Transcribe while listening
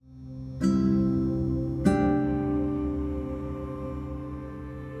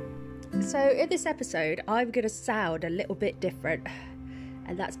So in this episode, I'm going to sound a little bit different,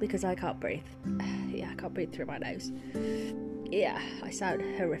 and that's because I can't breathe. Yeah, I can't breathe through my nose. Yeah, I sound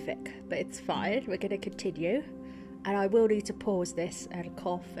horrific, but it's fine. We're going to continue, and I will need to pause this and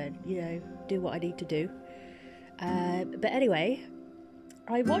cough and, do what I need to do. But anyway,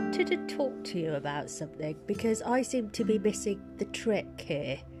 I wanted to talk to you about something because I seem to be missing the trick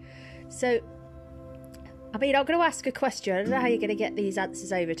here. So, I'm going to ask a question. I don't know how you're going to get these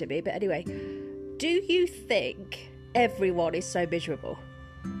answers over to me, but anyway, do you think everyone is so miserable?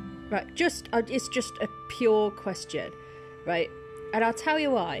 Right, it's just a pure question, right? And I'll tell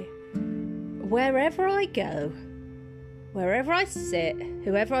you why. Wherever I go, wherever I sit,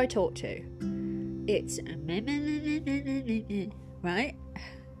 whoever I talk to, it's right?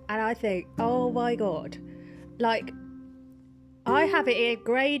 And I think, oh my God, I have it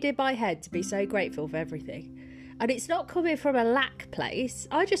ingrained in my head to be so grateful for everything. And it's not coming from a lack place.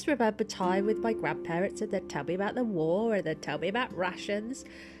 I just remember time with my grandparents, and they'd tell me about the war, and they'd tell me about rations,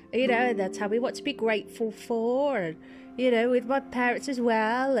 and they'd tell me what to be grateful for, and, with my parents as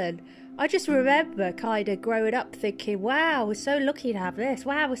well. And I just remember kind of growing up thinking, wow, we're so lucky to have this.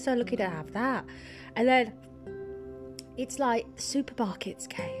 Wow, we're so lucky to have that. And then it's like supermarkets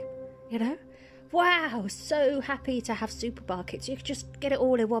came, Wow, so happy to have supermarkets. You could just get it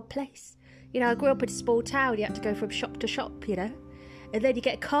all in one place. I grew up in a small town. You had to go from shop to shop, and then you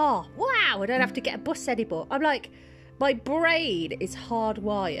get a car. Wow, I don't have to get a bus anymore. I'm like, my brain is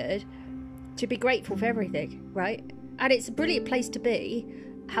hardwired to be grateful for everything, right? And it's a brilliant place to be.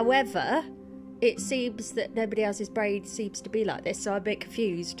 However, it seems that nobody else's brain seems to be like this, so I'm a bit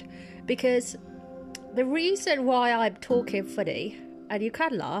confused. Because the reason why I'm talking funny, and you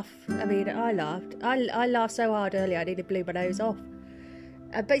can laugh. I laughed. I laughed so hard earlier I nearly blew my nose off.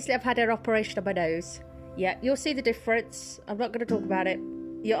 And basically, I've had an operation on my nose. Yeah, you'll see the difference. I'm not going to talk about it.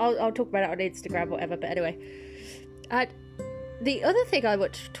 Yeah, I'll talk about it on Instagram, whatever. But anyway. And the other thing I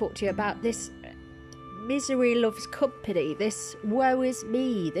want to talk to you about, this misery loves company, this woe is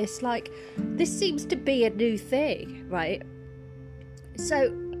me, this seems to be a new thing, right?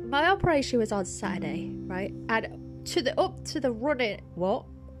 So, my operation was on Saturday, right? And the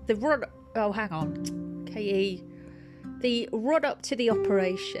run up to the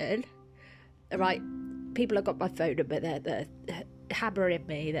operation, right? People have got my phone number, they're hammering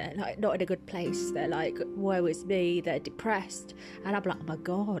me, they're not in a good place, they're like, woe is me, they're depressed, and I'm like, oh my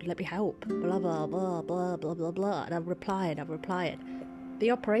God, let me help, blah blah blah blah blah blah blah, and I'm replying.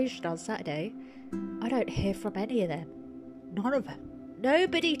 The operation on Saturday, I don't hear from any of them, none of them.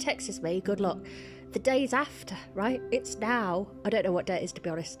 Nobody texts me, good luck. The days after, right? It's now, I don't know what day it is, to be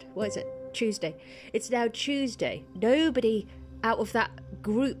honest. What is it? Tuesday. It's now Tuesday. Nobody out of that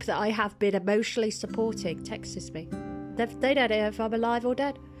group that I have been emotionally supporting texts me. They don't know if I'm alive or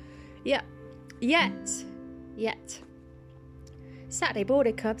dead. Yeah. Yet. Saturday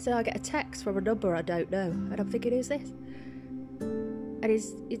morning comes and I get a text from a number I don't know. And I'm thinking, who's this? And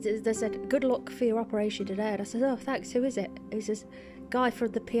they said, good luck for your operation today. And I said, oh, thanks. Who is it? He says, guy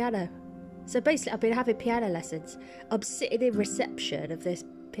from the piano. So basically, I've been having piano lessons. I'm sitting in reception of this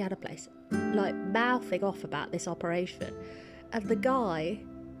piano place, mouthing off about this operation. And the guy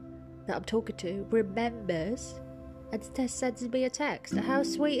that I'm talking to remembers and sends me a text. How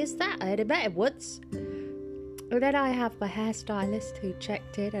sweet is that? I only met him once. And then I have my hairstylist who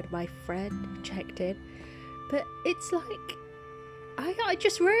checked in and my friend who checked in. But it's like, I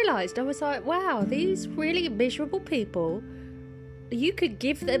just realised, I was like, wow, these really miserable people, you could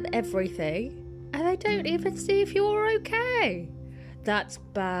give them everything and they don't even see if you're okay. That's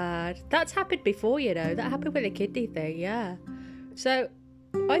bad. That's happened before, That happened with the kidney thing, yeah. So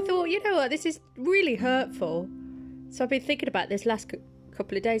I thought, what, this is really hurtful. So I've been thinking about this last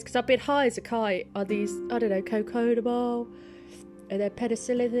couple of days because I've been high as a kite on these, cocodamol and then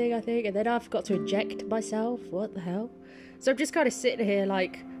penicillin thing, I think. And then I've got to inject myself. What the hell? So I'm just kind of sitting here,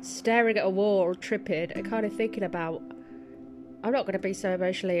 staring at a wall, tripping and kind of thinking about, I'm not going to be so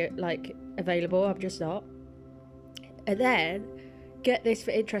emotionally, available. I'm just not. And then, get this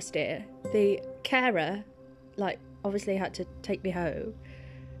for interest here. The carer, obviously had to take me home.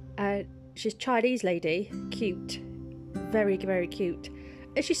 And she's a Chinese lady. Cute. Very, very cute.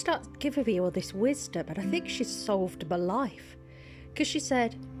 And she starts giving me all this wisdom. And I think she's solved my life. Because she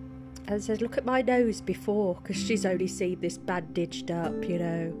said, look at my nose before. Because she's only seen this bandaged up,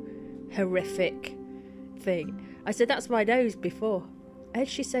 horrific thing. I said, that's my nose before. And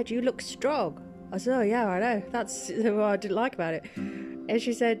she said, you look strong. I said, oh yeah, I know. That's what I didn't like about it. And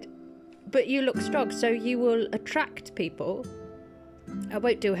she said, but you look strong, so you will attract people. I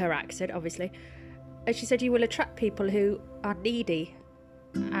won't do her accent, obviously. And she said, you will attract people who are needy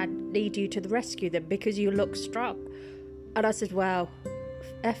and need you to rescue them because you look strong. And I said, wow,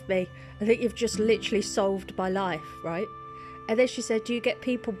 F me. I think you've just literally solved my life, right? And then she said, do you get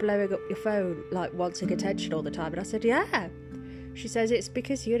people blowing up your phone, like wanting attention all the time? And I said, yeah. She says, it's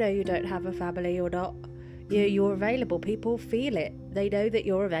because, you don't have a family or not. You're available. People feel it. They know that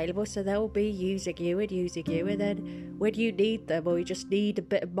you're available, so they'll be using you. And then when you need them or you just need a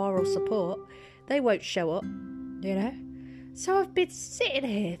bit of moral support, they won't show up, So I've been sitting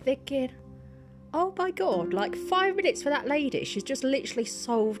here thinking, oh my God, like 5 minutes for that lady. She's just literally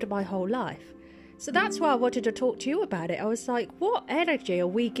solved my whole life. So that's why I wanted to talk to you about it. I was like, what energy are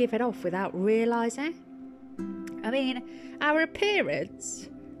we giving off without realising? I mean, our appearance...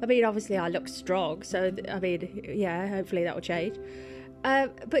 obviously I look strong, so, yeah, hopefully that will change.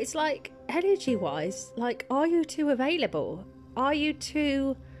 But it's like, energy-wise, like, are you too available? Are you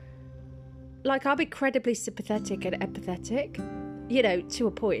too... Like, I'm incredibly sympathetic and empathetic, to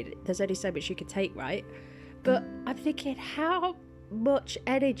a point. There's only so much you can take, right? But I'm thinking, how much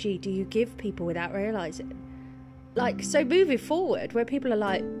energy do you give people without realising? Like, so moving forward, where people are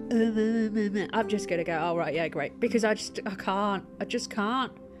like, I'm just going to go, oh, right, yeah, great. Because I can't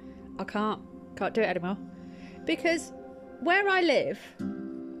do it anymore. Because where I live,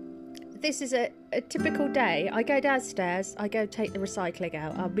 this is a typical day. I go downstairs, I go take the recycling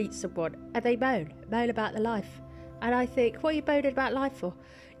out, I'll meet someone, and they moan about their life. And I think, what are you moaning about life for?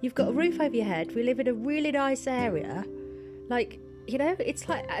 You've got a roof over your head, we live in a really nice area. Like, it's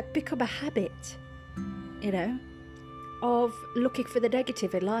like become a habit, of looking for the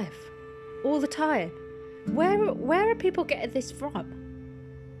negative in life all the time. Where are people getting this from?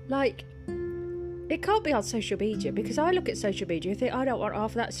 Like, it can't be on social media, because I look at social media and think, I don't want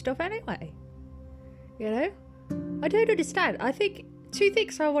half of that stuff anyway. I don't understand. I think 2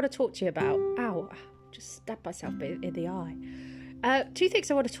 things I want to talk to you about. Ow, just stabbed myself in the eye. 2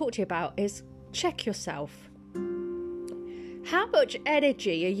 things I want to talk to you about is check yourself. How much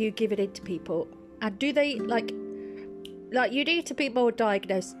energy are you giving into people? And do they, like you need to be more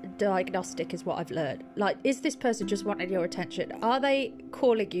diagnostic is what I've learned. Like, is this person just wanting your attention? Are they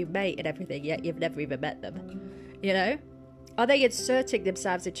calling you mate and everything, yet you've never even met them? Are they inserting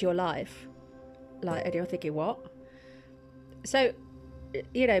themselves into your life? Like, and you're thinking, what? So,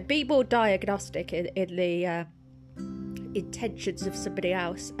 be more diagnostic in the intentions of somebody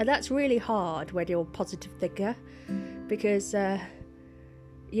else. And that's really hard when you're a positive thinker, because...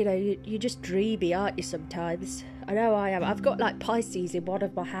 you're just dreamy, aren't you, sometimes? I know I am. I've got, like, Pisces in one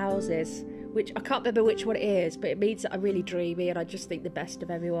of my houses, which I can't remember which one it is, but it means that I'm really dreamy and I just think the best of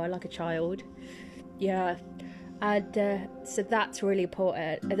everyone, like a child. Yeah. And so that's really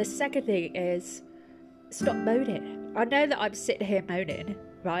important. And the second thing is, stop moaning. I know that I'm sitting here moaning,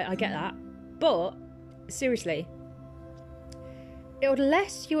 right? I get that. But, seriously,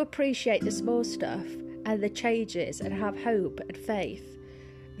 unless you appreciate the small stuff and the changes and have hope and faith,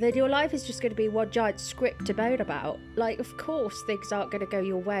 then your life is just going to be one giant script to moan about. Like, of course, things aren't going to go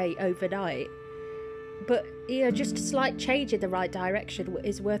your way overnight. But, just a slight change in the right direction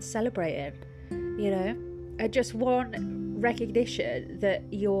is worth celebrating, And just one recognition that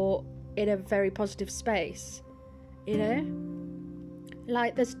you're in a very positive space,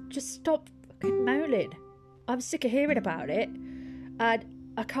 Like, just stop fucking moaning. I'm sick of hearing about it. And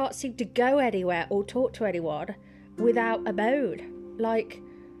I can't seem to go anywhere or talk to anyone without a moan. Like...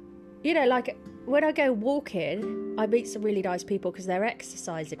 like when I go walking, I meet some really nice people because they're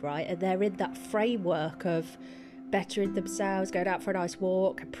exercising, right? And they're in that framework of bettering themselves, going out for a nice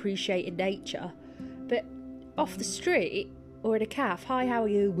walk, appreciating nature. But off the street or in a cafe, hi, how are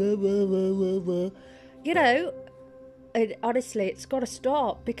you? And honestly, it's got to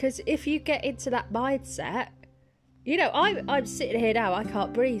stop, because if you get into that mindset, I'm sitting here now, I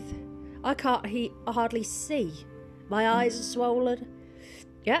can't breathe. I can't hardly see. My eyes are swollen.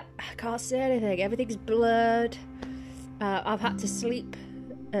 Yep, I can't see anything. Everything's blurred. I've had to sleep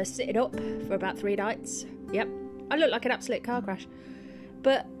sitting up for about 3 nights. Yep, I look like an absolute car crash.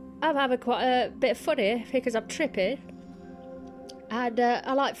 But I'm having quite a bit of fun here because I'm tripping. And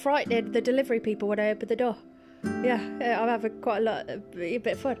I like frightening the delivery people when I open the door. Yeah, I'm having quite a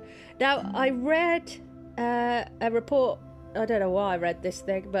bit of fun. Now, I read a report. I don't know why I read this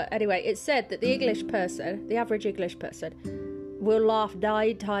thing, but anyway, it said that the average English person, will laugh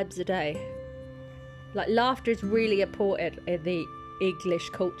 9 times a day. Like, laughter is really important in the English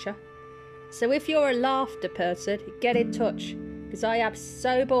culture. So if you're a laughter person, get in touch, because I am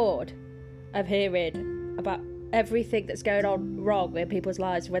so bored of hearing about everything that's going on wrong in people's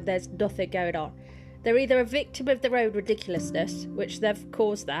lives when there's nothing going on. They're either a victim of their own ridiculousness, which they've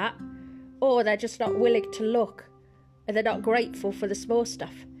caused that, or they're just not willing to look, and they're not grateful for the small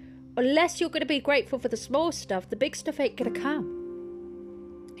stuff. unless you're going to be grateful for the small stuff, the big stuff ain't going to come.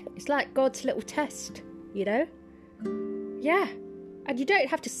 It's like God's little test, you know? Yeah. And you don't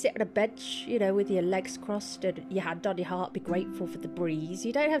have to sit on a bench, you know, with your legs crossed and your hand on your heart, be grateful for the breeze.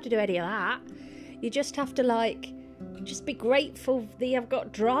 You don't have to do any of that. You just have to, like, just be grateful that you've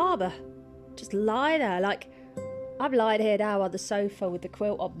got drama. Just lie there. Like, I'm lying here now on the sofa with the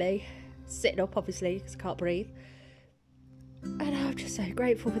quilt on me, sitting up, obviously, because I can't breathe. And I'm just so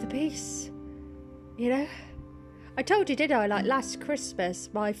grateful for the peace, you know? I told you, didn't I, like last Christmas,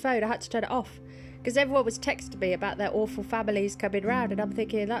 my phone, I had to turn it off because everyone was texting me about their awful families coming round, and I'm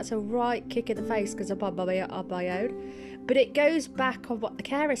thinking, that's a right kick in the face because I'm on my own. But it goes back on what the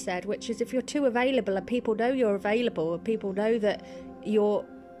carer said, which is if you're too available and people know you're available and people know that you're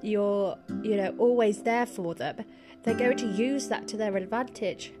you know, always there for them, they're going to use that to their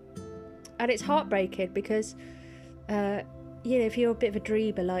advantage. And it's heartbreaking because you know, if you're a bit of a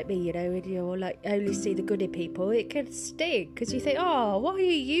dreamer like me, you know, and you're like only see the good in people, it can sting because you think, oh, what are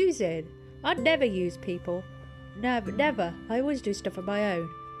you using? I'd never use people. Never. I always do stuff on my own.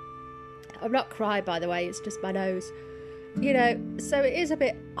 I'm not crying, by the way, it's just my nose. You know, so it is a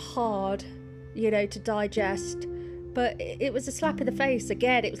bit hard, you know, to digest. But it was a slap in the face.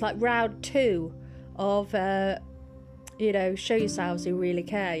 Again, it was like round 2 of, you know, show yourselves who really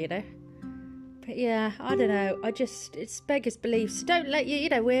care, you know. But yeah, I don't know. It's beggars belief. So don't let you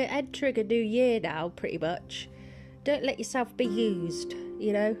know, we're entering a new year now, pretty much. Don't let yourself be used,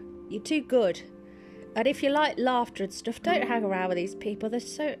 you know. You're too good. And if you like laughter and stuff, don't hang around with these people.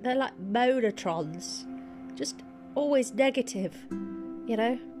 They're like monotrons. Just always negative, you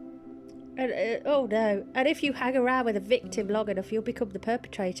know. And oh no. And if you hang around with a victim long enough, you'll become the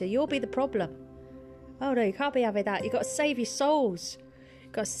perpetrator. You'll be the problem. Oh no, you can't be having that. You've got to save your souls.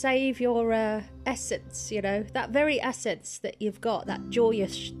 You've got to save your essence, you know. That very essence that you've got, that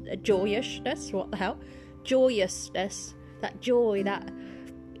joyousness, what the hell? Joyousness, that joy, that,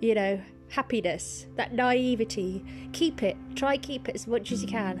 you know, happiness, that naivety. Keep it. Try keep it as much as you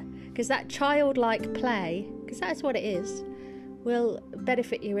can. Because that childlike play, because that's what it is, will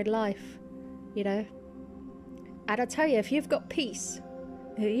benefit you in life, you know. And I tell you, if you've got peace,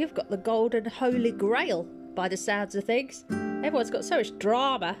 you've got the golden holy grail by the sounds of things. Everyone's got so much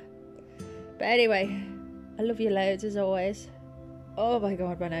drama. But anyway, I love you loads as always. Oh my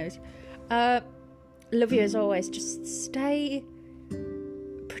god, my nose. Love you as always. Just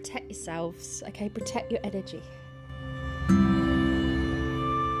protect yourselves, okay? Protect your energy.